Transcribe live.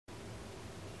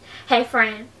Hey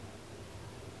friend.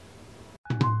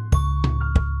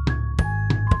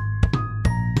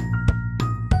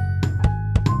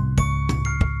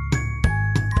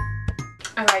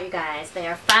 Alright, you guys, they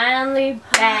are finally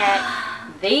back.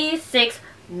 These 6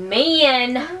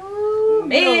 men from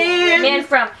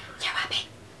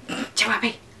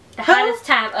Chirabi, the hottest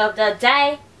time of the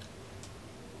day.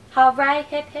 Hooray,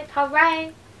 hip hip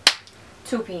hooray.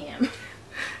 2 p.m.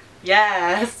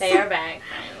 Yes. They are back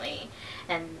finally.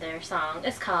 And their song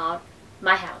is called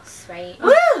My House, right?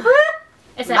 Woo!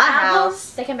 It's an My album.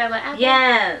 House. They came back with an album.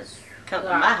 Yes. Come to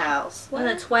my house. Was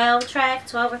it 12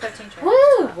 tracks? 12 or 13 tracks?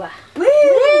 Woo!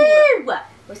 Woo!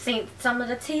 We've seen some of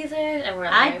the teasers and we're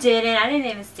I like, didn't. I didn't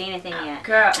even see anything yet.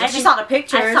 girl, I just saw the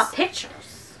pictures. I saw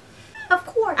pictures. Of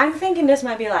course. I'm thinking this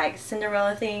might be like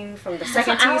Cinderella theme from the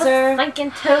second That's what teaser. I was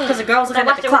thinking too. Because the girls looking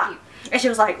at the clock. And she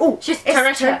was like, "Ooh, She's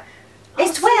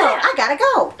it's 12. I gotta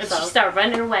go." And So, she started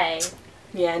running away.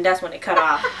 yeah, and that's when it cut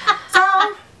off.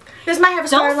 So, this might have a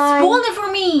Don't storyline. spoil it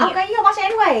for me. Okay, you watch it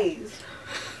anyways.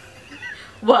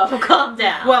 Whoa, calm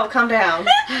down. Whoa, calm down.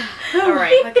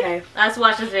 Alright. Okay, Let's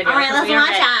watch this video. Alright, let's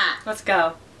watch it. let's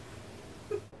go.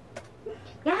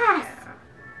 Yes.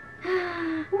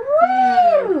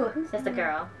 Woo! It's the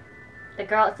girl. The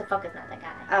girl is the focus, not the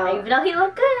guy. Oh. Even though he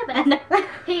looked good, but I know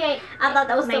he ain't. I thought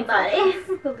that was main somebody.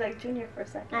 focus. Look like Junior for a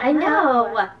second. I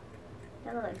know.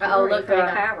 That looked like Uh-oh, look, girl.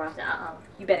 camera. Uh-oh.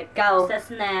 You better go.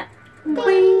 Just a snap.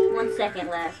 Bling. 1 second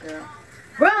left, girl.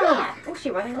 Run! Yeah. Oh, she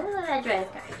running. Look at that dress,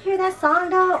 guys. Hear that song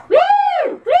though?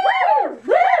 Woo! Woo!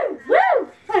 Woo! Woo!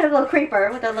 Like a little creeper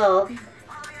with a little.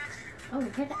 Oh, you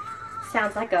hear that?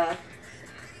 Sounds like a.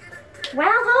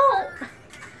 Wow!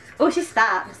 Oh, she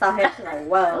stopped. Saw her. She's like,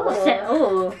 whoa.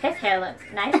 Oh, his hair looks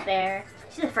nice there.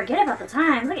 She said, forget about the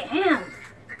time. Look at him.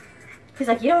 He's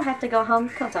like, you don't have to go home.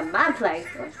 Come to my place.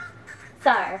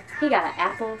 Sir, He got an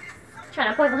apple. trying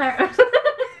to poison her.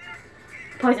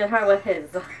 Poisoned her with his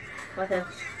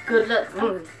Good looks.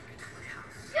 Mm.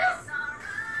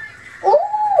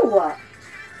 Ooh!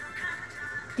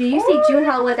 Do you see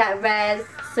Junho with that red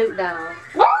suit though?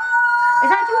 Is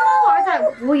that Junho or is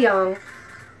that Woo Young?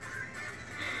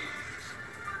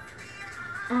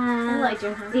 I like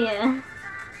Junho. Yeah.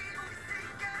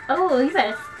 Oh, you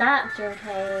better stop,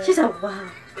 Junho. She's like, wow.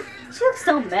 She looks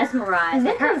so mesmerized.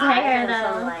 Look Her at her hair, eyes are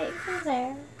so though. like. His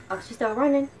hair. Oh, she's still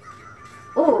running.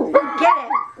 Ooh, get it.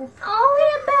 Oh,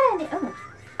 we didn't bet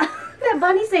Oh. That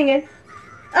bunny singing.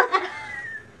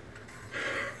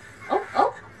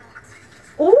 Oh.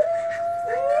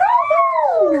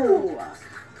 Ooh!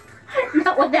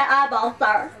 Not with that eyeball,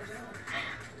 sir.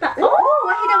 Stop. Ooh,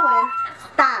 what you doing?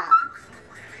 Stop.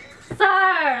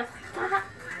 Sir, stop.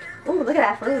 Ooh, look at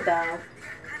that food though.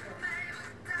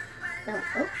 Oh,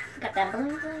 got that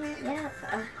bling bling. Yeah.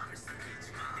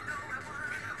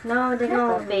 No, they That's a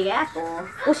gonna. big apple.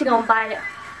 Oh, she gonna bite it.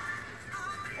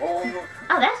 Oh,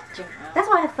 that's Junho. That's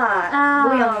what I thought. Oh.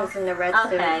 Woo Young was in the red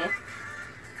suit. Okay.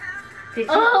 Did you?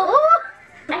 Oh,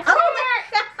 I can't. Oh.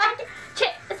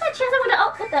 Is that chance I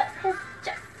with the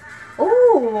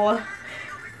Ooh.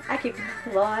 I keep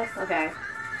lost. Okay.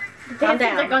 Calm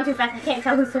They're down. going too fast. I can't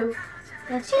tell who's who. She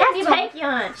That's didn't even.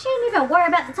 Taekyon. She didn't even worry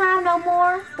about the time no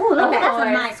more. Ooh, look Oh, at that's a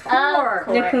that. nice Of chord.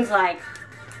 course. Nikun's like,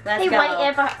 let's He go.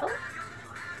 waiting for her.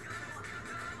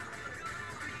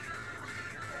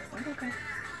 Oh. Okay.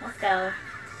 Let's go.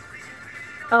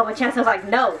 Oh, but Chance was like,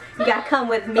 no, you gotta come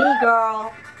with me,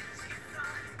 girl.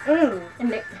 And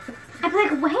Nick. I'd be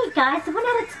like, wait, guys, one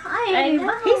at a time. I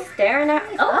know. He's staring at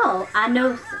me. Oh, I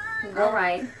know. All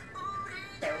right.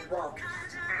 They're wolves.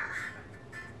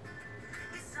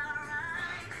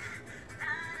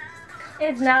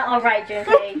 It's not alright,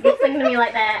 Junpei. You singing to me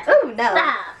like that. Ooh, no.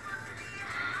 Stop.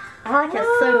 I like his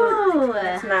suit. Ooh.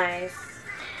 That's nice.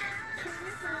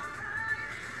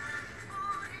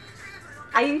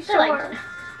 Are you I sure? like-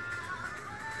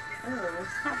 Oh,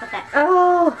 stop with that.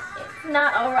 Oh. It's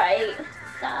not alright.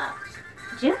 Stop.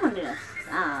 June just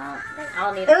stop. I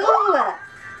don't need it. Ooh.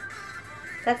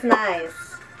 That's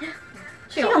nice.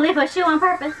 She gonna leave her shoe on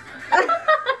purpose.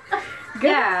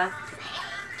 Girl.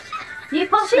 You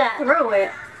post She that. threw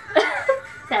it.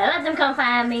 So let them come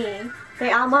find me.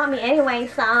 They all want me anyway,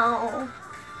 so.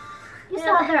 You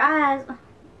saw their eyes.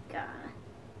 God.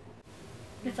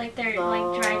 It's like they're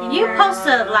like dragging You her. supposed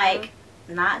to like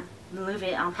not move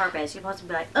it on purpose. You're supposed to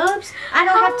be like, oops, I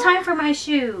don't have time for my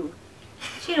shoe.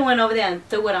 She done went over there and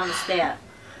threw it on the step.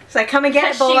 It's like, come and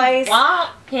get it, She boys. want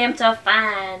him to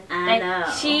find. I know.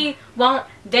 She want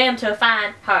them to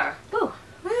find her. Woo.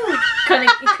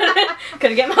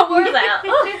 Couldn't get my words out.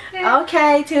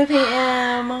 Okay, 2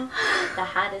 p.m. The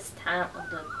hottest time of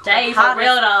the day for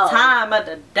real though. Time of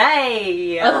the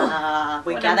day.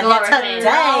 We gotta hit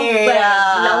today.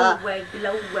 Glory.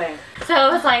 So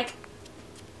it was like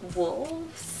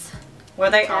wolves. Were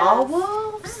they all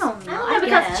wolves? I don't know. I don't know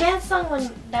because Chad sung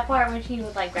when that part when she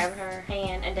was like grabbing her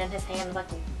hand and then his hand was like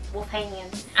a wolf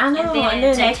hand. I know. And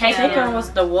then Taken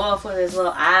was the wolf with his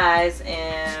little eyes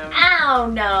and. I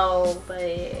don't know, but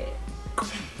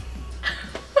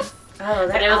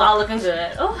but it was all looking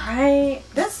good. Oh, right.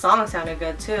 This song sounded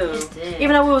good too. It did.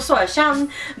 Even though we were sort of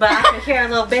shouting, but I could hear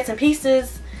little bits and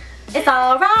pieces. It's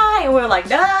alright, and we were like,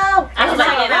 no. I was like,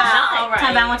 yeah, that's not alright.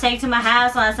 Time I want to take you to my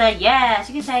house, and I said, yes,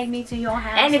 you can take me to your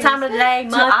house. Any time of the day,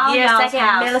 month, year, second,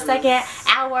 millisecond,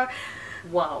 hour.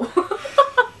 Whoa.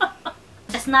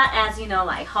 It's not as, you know,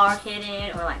 like hard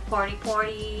hitting or like party, but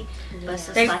it's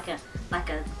just like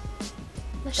a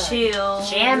chill,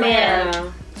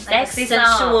 jamming, sexy,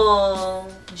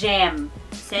 sensual jam.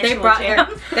 They brought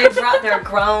their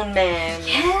grown man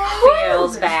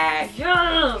feels back.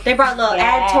 Yeah. They brought a little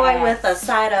ad toy with a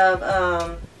side of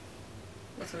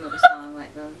what's another song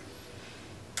like that?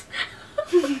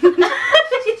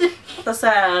 The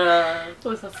side It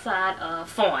was a side of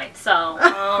funk. So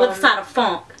with a side of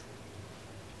funk.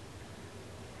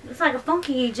 It's like a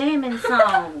funky jamming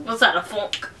song. what's that? A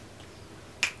funk?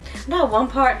 No, one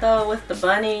part though with the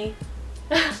bunny.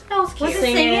 That was cute. Was it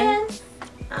singing?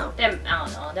 Oh. I don't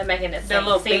know. They're making it seem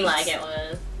like it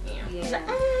was. Yeah.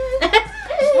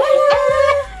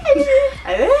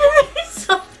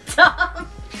 So dumb.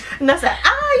 And I said,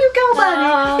 you go,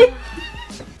 bunny.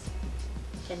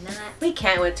 Cannot. We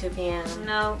can't with 2 p.m.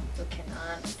 No, we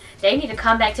cannot. They need to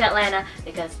come back to Atlanta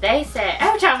because they said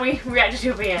every time we react to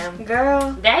 2 p.m.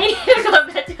 Girl. They need to come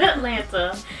back to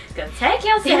Atlanta. Cause take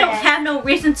your They don't have no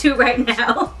reason to right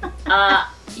now.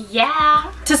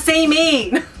 Yeah. To see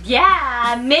me.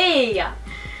 Yeah, me.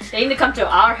 They need to come to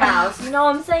our house. You know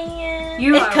what I'm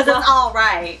saying? Because it's all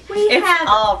right. It's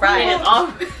all right.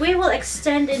 We will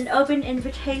extend an open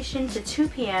invitation to 2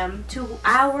 p.m. to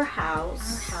our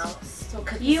house. So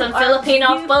cook you some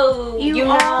Filipino food. You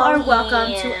all are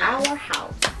welcome to our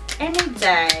house any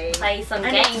day. Play some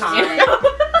Anytime. games.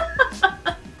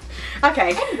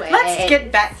 Okay, anyway, let's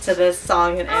get back to this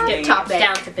song and ending.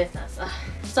 Down to business.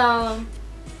 So,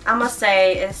 I must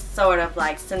say it's sort of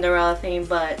like Cinderella theme,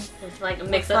 but it's like a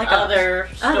mix of like other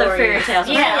fairy tales.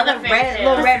 Yeah, other fairy tales.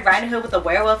 Little Red Riding Hood with a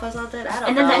werewolf or something. I don't know.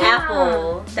 And then the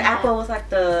apple. The apple was like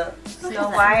the Snow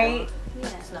White.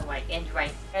 Yeah, Snow White and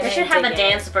right. They should have a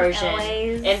dance version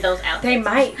in those outfits. They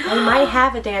might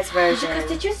have a dance version. Because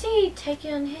did you see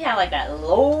Taken? He had like that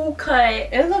low cut.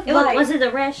 It looked like. Was it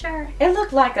the red shirt? It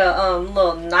looked like a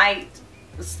little night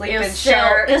sleeping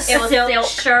shirt. It was a silk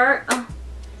shirt.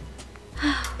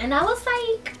 And I was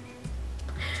like,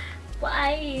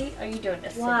 why are you doing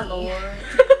this? Why, to me? Lord?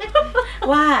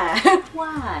 Why?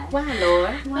 Why? Why,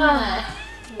 Lord? Why?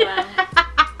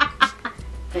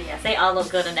 But yes, they all look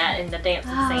good in that in the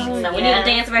dancing scene. So we need a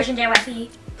dance version, JYP.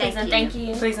 Please and thank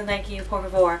you. Please and thank you, por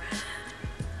favor.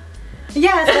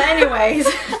 Yeah, so anyways,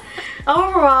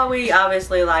 overall we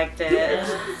obviously liked it.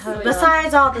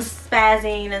 Besides all the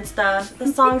spazzing and stuff, the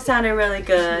song sounded really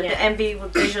good. The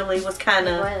MV visually was kind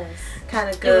of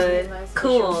good. Really nice,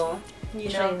 cool. You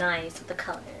know, nice with the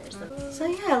colors. So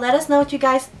yeah, let us know what you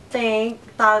guys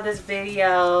thought of this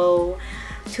video,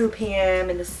 2 p.m.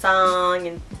 and the song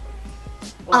and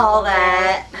all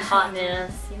that.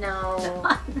 Hotness, you know.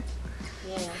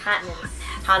 Yeah, hotness.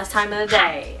 Hottest time of the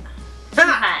day.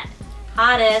 Hot.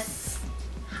 Hottest.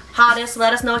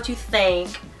 Let us know what you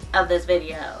think of this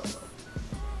video.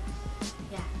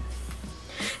 Yeah.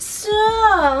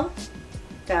 So,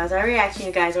 that was our reaction,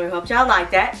 you guys, and we hope y'all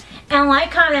liked that. And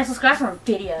like, comment, and subscribe for more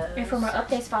videos. And for more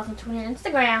updates, follow us on Twitter and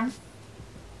Instagram.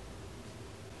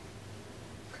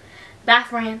 Bye,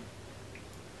 friend.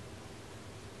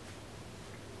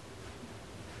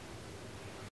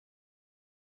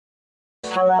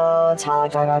 Hello,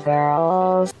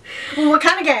 TalagaGaGirls. What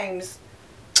kind of games?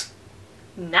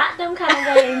 Not them kind of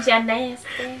games, you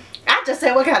nasty. I just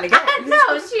said what kind of games.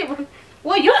 No, shit.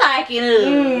 Well, you like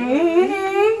it.